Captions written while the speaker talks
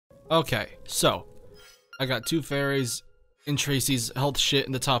Okay, so I got 2 fairies in Tracy's health shit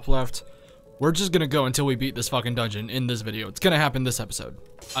in the top left. We're just gonna go until we beat this fucking dungeon in this video. It's gonna happen this episode.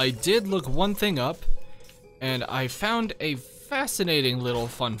 I did look one thing up, and I found a fascinating little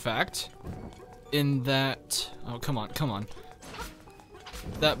fun fact in that, oh, come on, come on.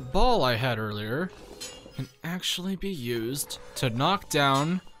 That ball I had earlier can actually be used to knock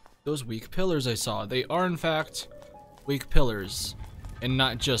down those weak pillars I saw. They are, in fact, weak pillars, and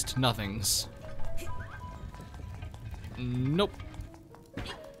not just nothings. Nope.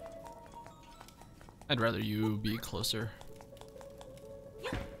 I'd rather you be closer.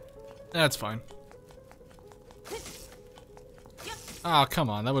 That's fine. Ah, come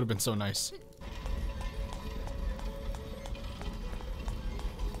on, that would have been so nice.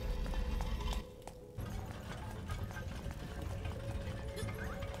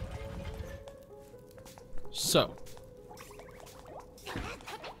 So,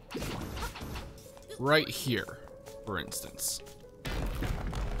 right here, for instance.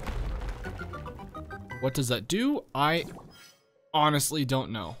 What does that do? I honestly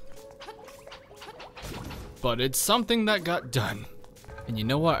don't know. But it's something that got done. And you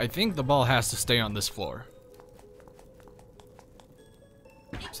know what? I think the ball has to stay on this floor.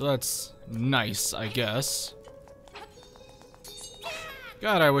 So that's nice, I guess.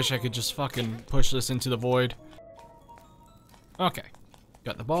 God, I wish I could just fucking push this into the void. Okay.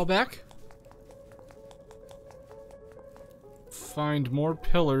 Got the ball back. Find more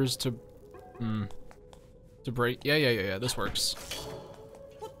pillars to break. Yeah, this works.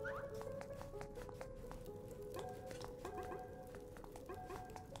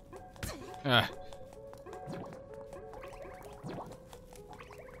 Ah.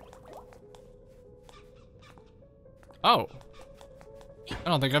 Oh. I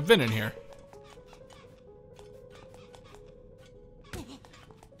don't think I've been in here.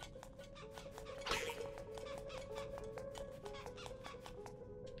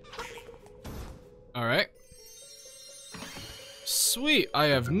 All right. Sweet, I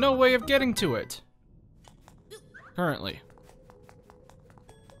have no way of getting to it. Currently.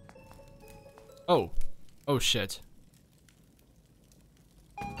 Oh. Oh shit.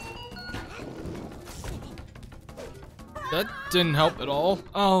 That didn't help at all.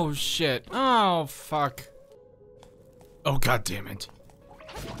 Oh shit. Oh fuck. Oh god damn it.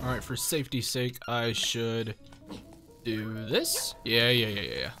 Alright, for safety's sake, I should do this.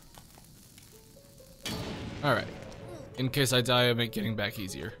 Yeah. Alright. In case I die, I make getting back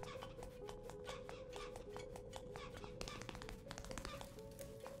easier.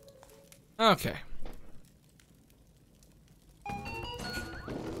 Okay.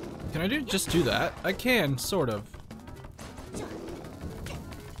 Can I just do that? I can, sort of.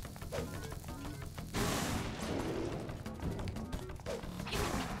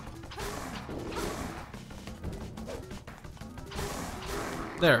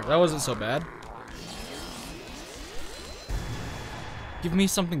 There, that wasn't so bad. Give me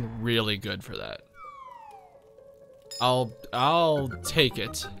something really good for that. I'll take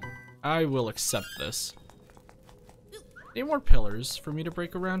it. I will accept this. Any more pillars for me to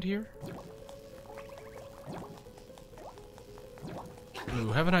break around here?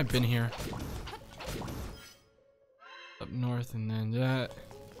 Ooh, haven't I been here? Up north and then that.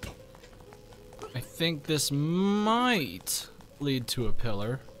 I think this might lead to a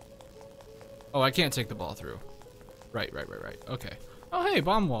pillar. Oh, I can't take the ball through. Right. Okay. Oh, hey,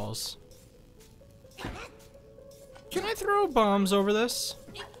 bomb walls. Can I throw bombs over this?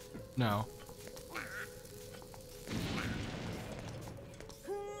 No.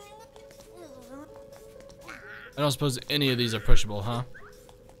 I don't suppose any of these are pushable, huh?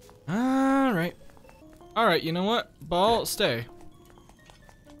 Alright. Alright, you know what? Ball, stay.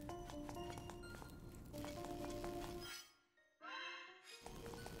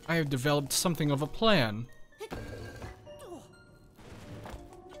 I have developed something of a plan.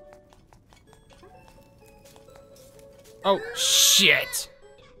 Oh, shit!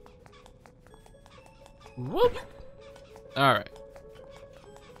 Whoop! Alright.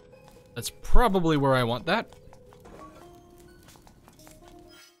 That's probably where I want that.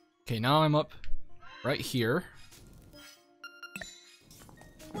 Okay, now I'm up right here.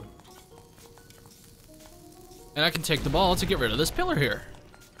 And I can take the ball to get rid of this pillar here.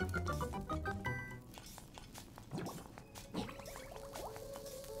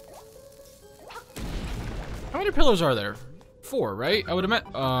 How many pillars are there? 4, right? I would have meant.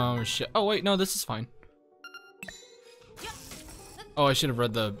 Oh shit. Oh wait, no, this is fine. Oh, I should have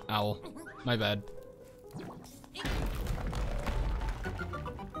read the owl. My bad.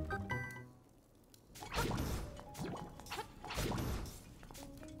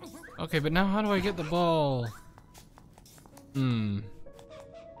 Okay, but now how do I get the ball?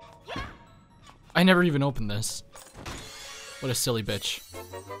 I never even opened this. What a silly bitch.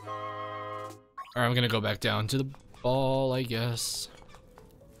 Alright, I'm gonna go back down to the ball, I guess.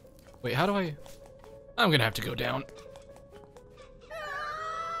 Wait, how do I... I'm gonna have to go down.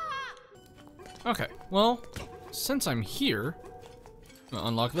 Okay, well, since I'm here, I'm gonna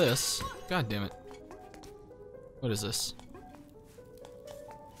unlock this. God damn it. What is this?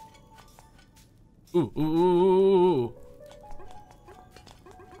 Ooh, ooh, ooh, ooh, ooh.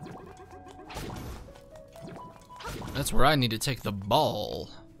 That's where I need to take the ball.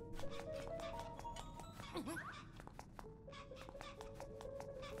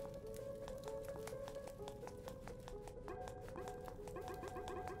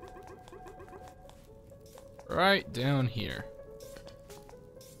 Right down here.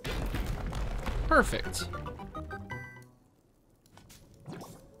 Perfect.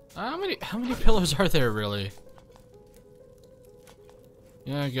 How many pillars are there really?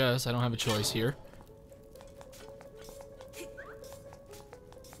 Yeah, I guess I don't have a choice here.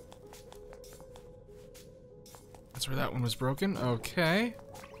 That's where that one was broken. Okay.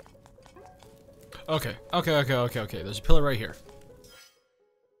 Okay. There's a pillar right here.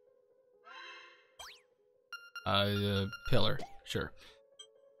 Pillar. Sure.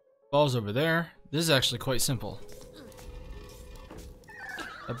 Ball's over there. This is actually quite simple.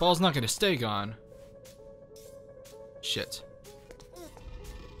 That ball's not gonna stay gone. Shit.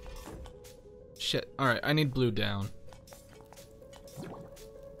 Shit. Alright, I need blue down.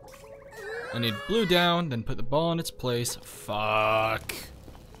 I need blue down, then put the ball in its place. Fuck.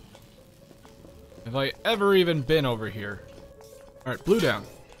 Have I ever even been over here? Alright, blue down.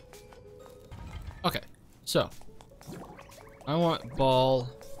 Okay, so. I want ball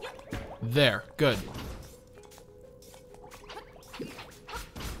there. Good.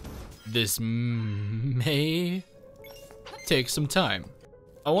 This may take some time.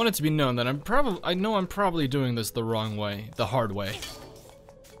 I want it to be known that I know I'm probably doing this the wrong way, the hard way.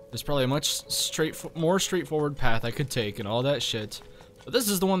 There's probably a much more straightforward path I could take and all that shit. But this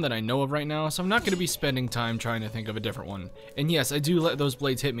is the one that I know of right now, so I'm not going to be spending time trying to think of a different one. And yes, I do let those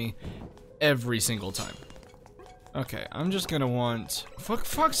blades hit me every single time. Okay, I'm just gonna want...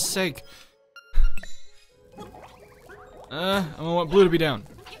 fuck's sake. I'm gonna want blue to be down.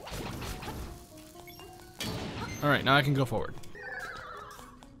 Alright, now I can go forward.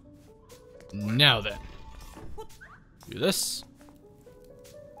 Now then. Do this.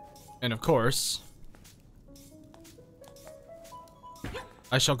 And of course...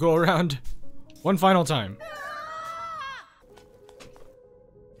 I shall go around one final time.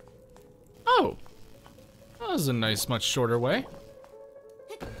 Oh! That was a nice, much shorter way.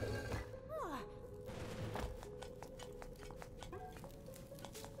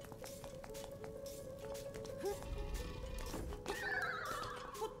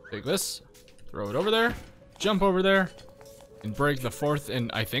 Take this, throw it over there, jump over there, and break the fourth and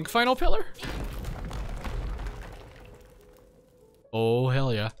I think final pillar? Oh,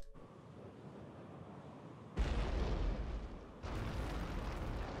 hell yeah.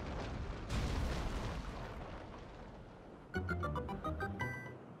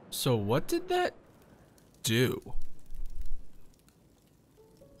 So what did that do?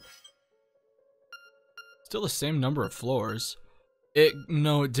 Still the same number of floors.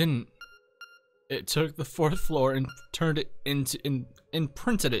 No, it didn't. It took the fourth floor and turned it into, and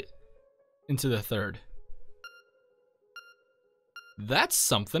printed it into the third. That's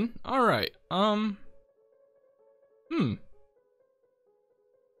something. Alright, I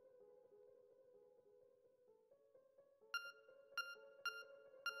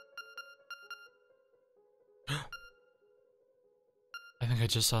think I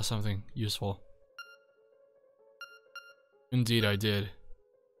just saw something useful. Indeed I did.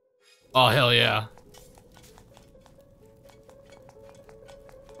 Oh, hell yeah.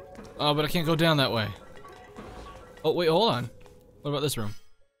 Oh, but I can't go down that way. Oh, wait, hold on. What about this room?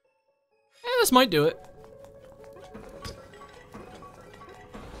 This might do it.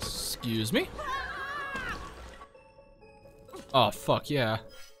 Excuse me? Oh, fuck yeah.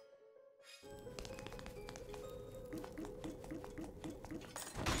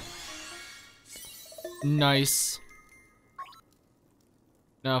 Nice.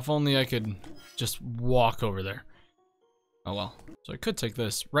 Now, if only I could just walk over there. Oh well. So I could take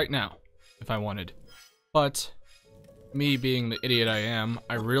this right now, if I wanted. But, me being the idiot I am,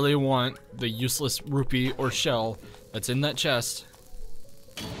 I really want the useless rupee or shell that's in that chest.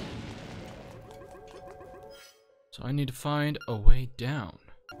 So I need to find a way down.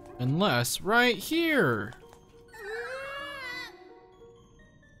 Unless, right here!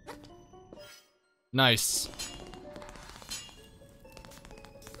 Nice.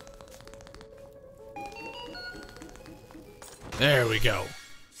 There we go.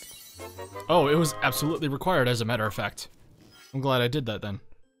 Oh, it was absolutely required, as a matter of fact. I'm glad I did that then.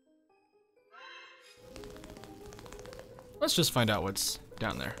 Let's just find out what's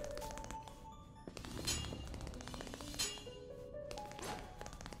down there.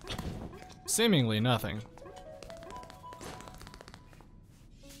 Seemingly nothing.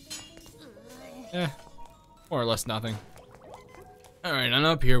 More or less nothing. Alright, and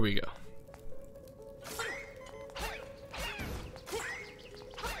up here we go.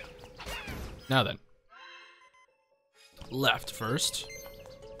 Now then. Left first.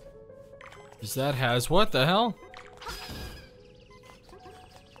 Because that has, what the hell?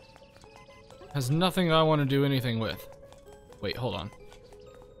 Has nothing I want to do anything with. Wait, hold on.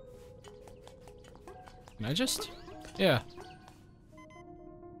 Can I just? Yeah.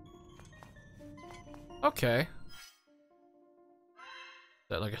 Okay. Is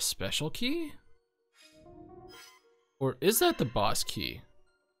that like a special key? Or is that the boss key?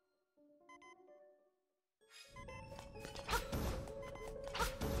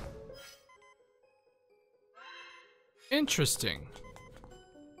 Interesting.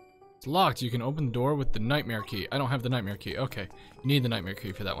 It's locked. You can open the door with the nightmare key. I don't have the nightmare key. Okay. You need the nightmare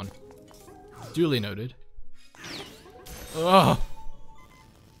key for that one. Duly noted. Ugh.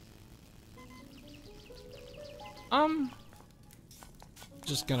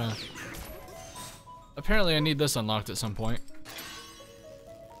 Just gonna... Apparently I need this unlocked at some point.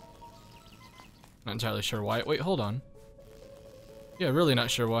 Not entirely sure why. Wait, hold on. Yeah, really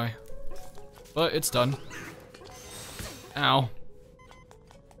not sure why. But it's done. Ow.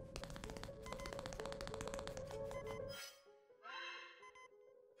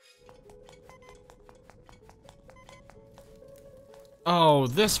 Oh,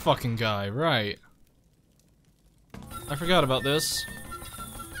 this fucking guy, right. I forgot about this.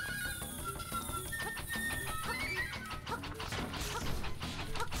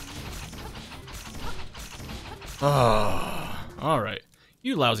 Alright.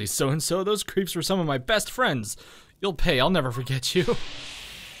 You lousy so-and-so, those creeps were some of my best friends. You'll pay, I'll never forget you.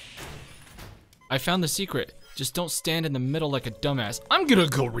 I found the secret. Just don't stand in the middle like a dumbass. I'm gonna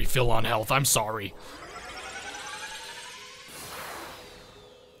go refill on health, I'm sorry.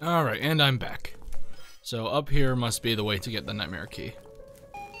 Alright, and I'm back. So up here must be the way to get the nightmare key.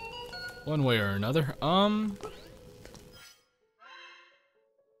 One way or another.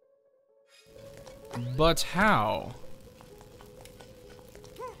 But how?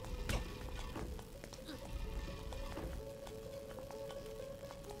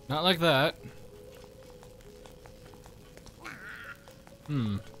 Not like that.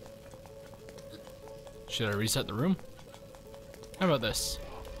 Should I reset the room? How about this?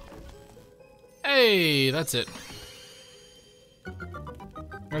 Hey, that's it.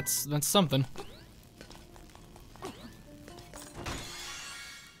 That's something.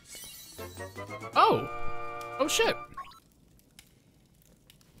 Oh! Oh shit!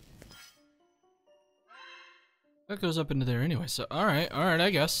 That goes up into there anyway, so alright, I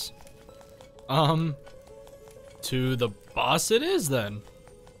guess. To the boss it is then.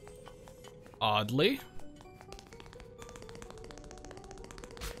 Oddly.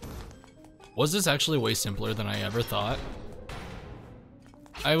 Was this actually way simpler than I ever thought?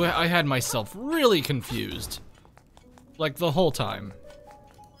 I had myself really confused. Like the whole time.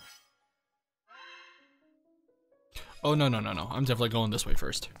 Oh, no. I'm definitely going this way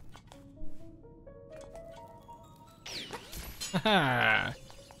first. Haha.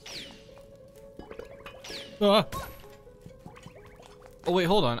 Ah. Oh, wait,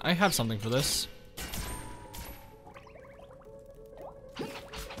 hold on. I have something for this.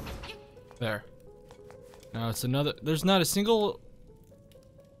 There. Now it's another. There's not a single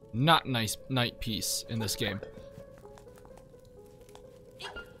not nice night piece in this game.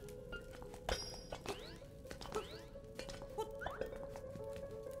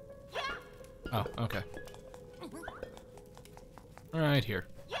 Oh, okay. Right here.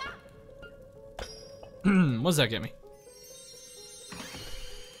 What does that get me?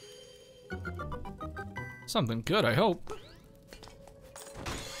 Something good, I hope.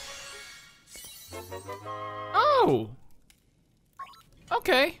 Oh!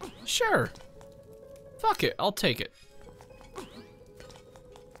 Okay, sure. Fuck it, I'll take it.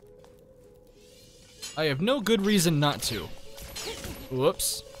 I have no good reason not to.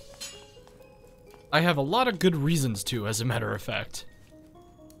 Whoops. I have a lot of good reasons to, as a matter of fact.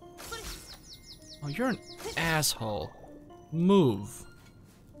 Oh, you're an asshole. Move.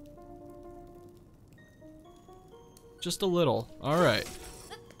 Just a little. Alright.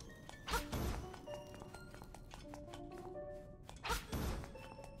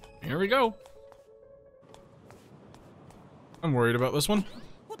 we go. I'm worried about this one.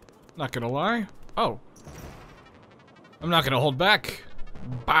 Not gonna lie. Oh. I'm not gonna hold back.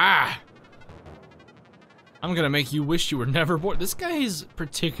 Bah! I'm gonna make you wish you were never born. This guy is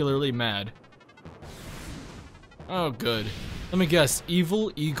particularly mad. Oh, good. Let me guess.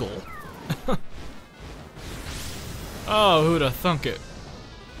 Evil Eagle. Oh, who'da thunk it?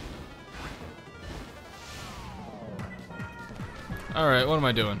 Alright, what am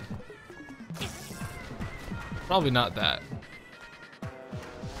I doing? Probably not that.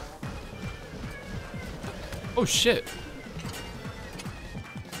 Oh shit.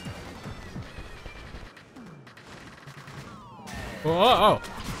 Oh.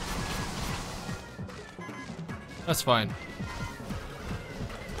 That's fine.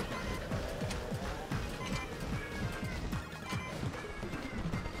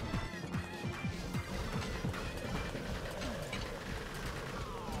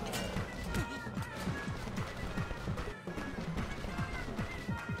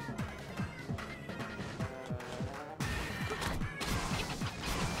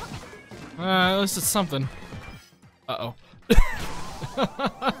 At least it's something. Uh-oh.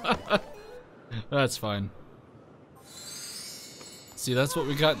 That's fine. See, that's what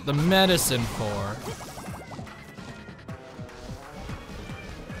we got the medicine for.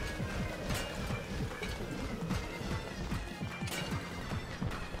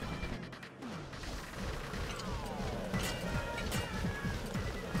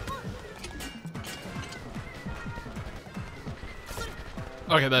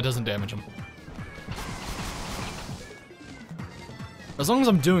 Okay, that doesn't damage him. As long as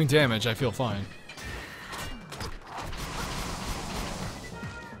I'm doing damage, I feel fine.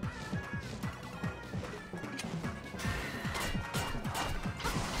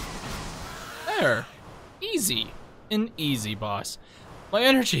 There! Easy. An easy, boss. My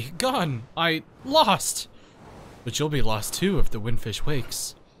energy, gone. I lost. But you'll be lost too if the windfish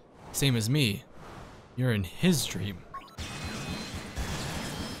wakes. Same as me. You're in his dream.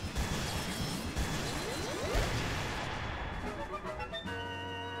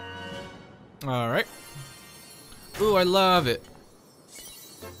 Alright. Ooh, I love it.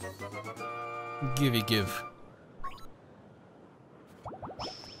 Givey give.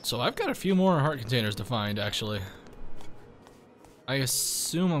 So I've got a few more heart containers to find, actually. I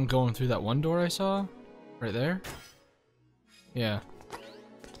assume I'm going through that one door I saw? Right there? Yeah.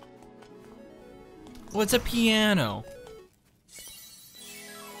 Oh, it's a piano.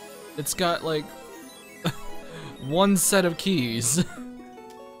 It's got, like, one set of keys.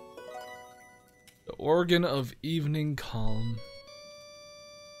 The organ of evening calm.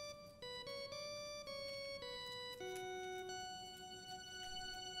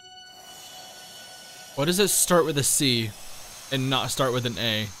 Why does it start with a C and not start with an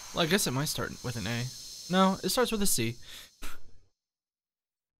A? Well, I guess it might start with an A. No, it starts with a C.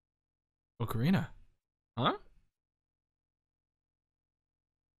 Ocarina. Huh?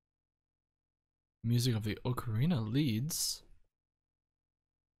 Music of the Ocarina leads.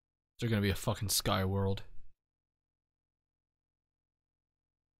 They're gonna be a fucking sky world.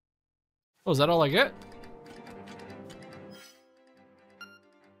 Oh, is that all I get?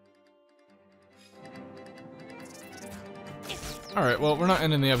 Alright, well, we're not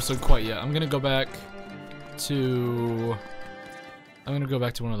ending the episode quite yet. I'm gonna go back to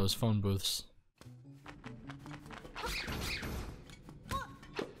one of those phone booths.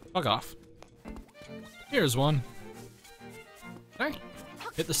 Fuck off. Here's one. Hey.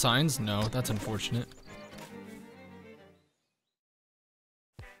 Hit the signs? No, that's unfortunate.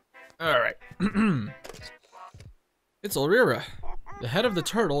 Alright. It's Ulrira. The head of the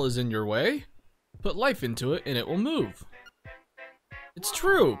turtle is in your way. Put life into it and it will move. It's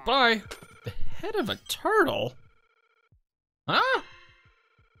true. Bye. The head of a turtle? Huh?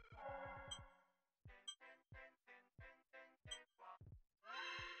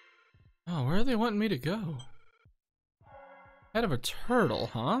 Oh, where are they wanting me to go? Head of a turtle,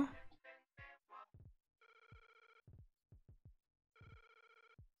 huh?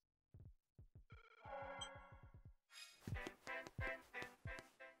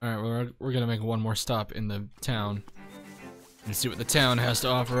 Alright, we're gonna make one more stop in the town. And see what the town has to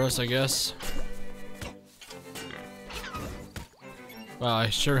offer us, I guess. Wow, I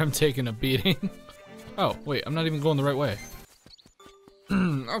sure am taking a beating. Oh, wait, I'm not even going the right way.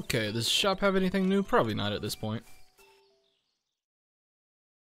 Okay, does shop have anything new? Probably not at this point.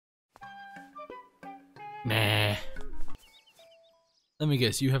 Nah. Let me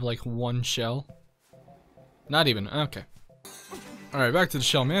guess, you have like one shell? Not even, okay. Alright, back to the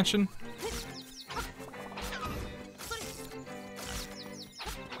Shell Mansion.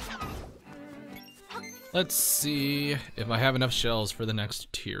 Let's see if I have enough shells for the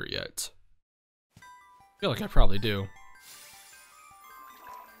next tier yet. I feel like I probably do.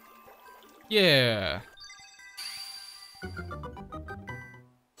 Yeah.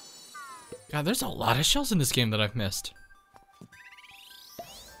 God, there's a lot of shells in this game that I've missed.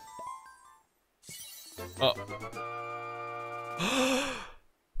 Oh.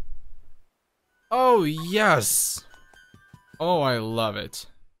 Oh, yes. Oh, I love it.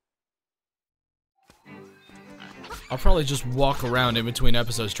 I'll probably just walk around in between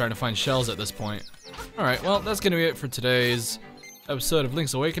episodes trying to find shells at this point. Alright, well, that's gonna be it for today's episode of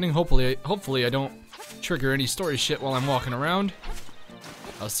Link's Awakening. Hopefully I don't trigger any story shit while I'm walking around.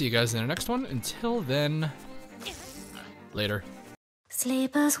 I'll see you guys in the next one. Until then, later.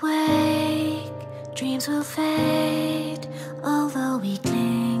 Sleepers wake, dreams will fade, although we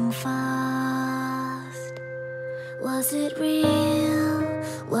cling fast. Was it real,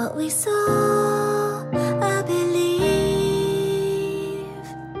 what we saw? I believe,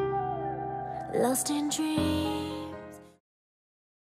 lost in dreams.